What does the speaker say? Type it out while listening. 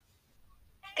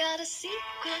got a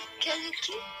secret, can you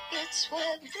keep it?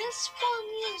 Swear this one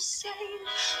you say.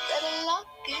 Better lock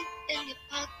it in your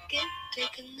pocket,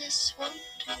 taking this one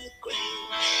to the grave.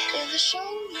 If I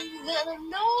show you, then I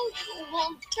know you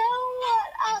won't tell what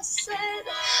I said.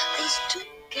 'Cause two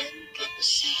can keep a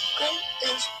secret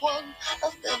if one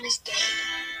of them is dead.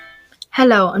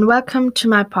 Hello and welcome to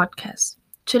my podcast.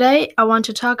 Today I want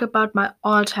to talk about my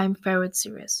all-time favorite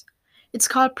series. It's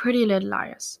called Pretty Little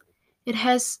Liars. It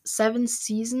has 7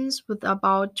 seasons with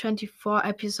about 24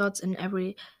 episodes in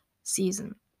every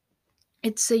season.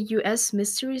 It's a US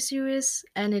mystery series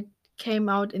and it came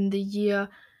out in the year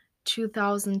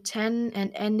 2010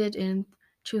 and ended in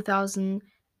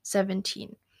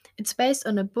 2017. It's based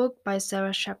on a book by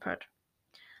Sarah Shepard.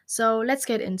 So let's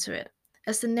get into it.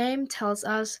 As the name tells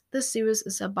us, this series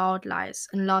is about lies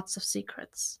and lots of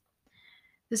secrets.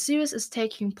 The series is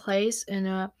taking place in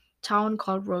a town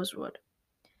called Rosewood.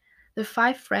 The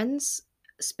 5 friends,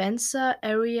 Spencer,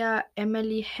 Aria,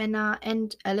 Emily, Hannah,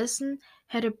 and Allison,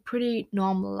 had a pretty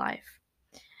normal life.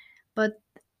 But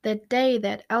that day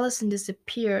that Allison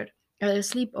disappeared at a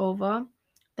sleepover,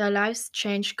 their lives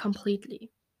changed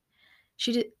completely.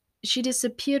 She, di- she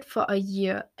disappeared for a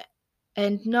year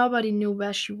and nobody knew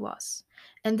where she was.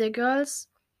 And the girls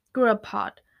grew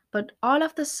apart, but all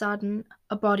of a sudden,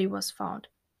 a body was found,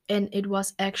 and it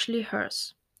was actually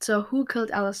hers. So, who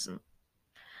killed Allison?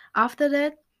 After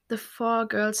that, the 4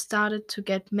 girls started to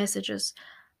get messages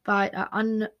by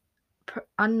an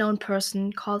unknown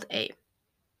person called A.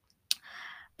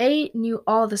 A knew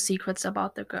all the secrets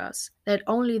about the girls that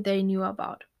only they knew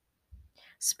about.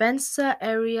 Spencer,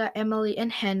 Aria, Emily,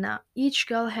 and Hannah, each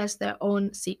girl has their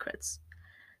own secrets.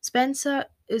 Spencer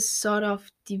is sort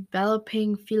of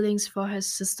developing feelings for his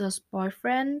sister's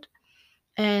boyfriend,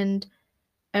 and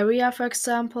Aria, for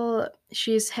example,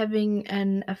 she's having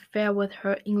an affair with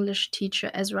her English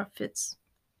teacher Ezra Fitz.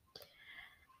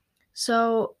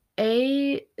 So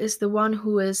A is the one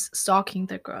who is stalking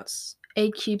the girls.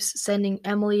 A keeps sending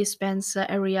Emily, Spencer,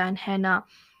 Aria, and Hannah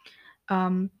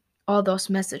all those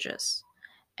messages,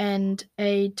 and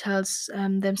A tells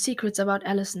them secrets about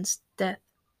Allison's death.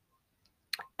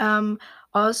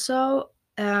 Also,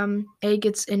 A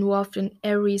gets involved in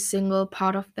every single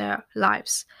part of their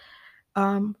lives,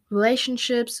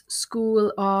 relationships,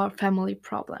 school, or family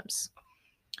problems.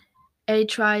 A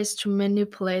tries to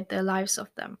manipulate the lives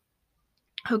of them.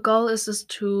 Her goal is just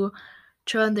to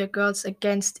turn the girls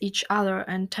against each other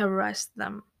and terrorize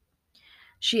them.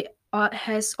 She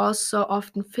has also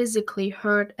often physically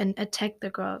hurt and attacked the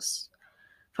girls.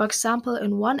 For example,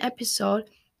 in one episode,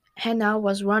 Hannah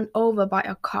was run over by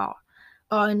a car.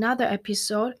 Or another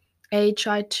episode, A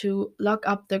tried to lock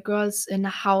up the girls in a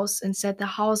house and set the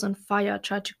house on fire,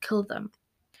 tried to kill them.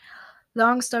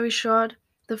 Long story short,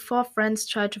 the 4 friends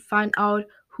try to find out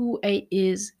who A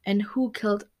is and who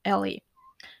killed Ellie.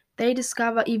 They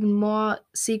discover even more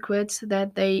secrets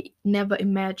that they never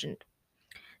imagined.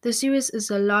 The series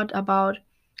is a lot about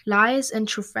lies and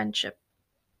true friendship.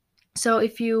 So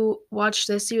if you watch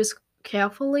the series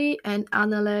carefully and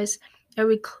analyze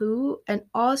every clue and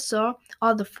also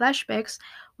all the flashbacks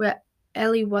where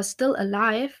Ellie was still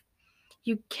alive,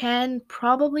 you can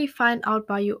probably find out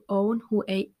by your own who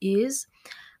A is,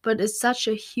 but it's such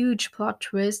a huge plot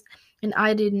twist and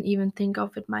I didn't even think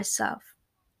of it myself.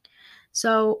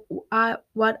 So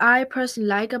what I personally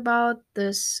like about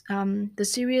the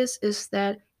series is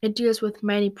that it deals with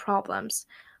many problems.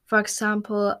 For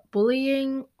example,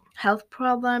 bullying, health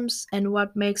problems, and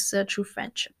what makes a true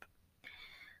friendship.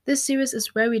 This series is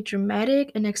very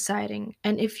dramatic and exciting,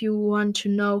 and if you want to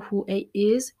know who A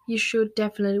is, you should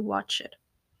definitely watch it.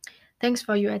 Thanks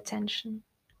for your attention.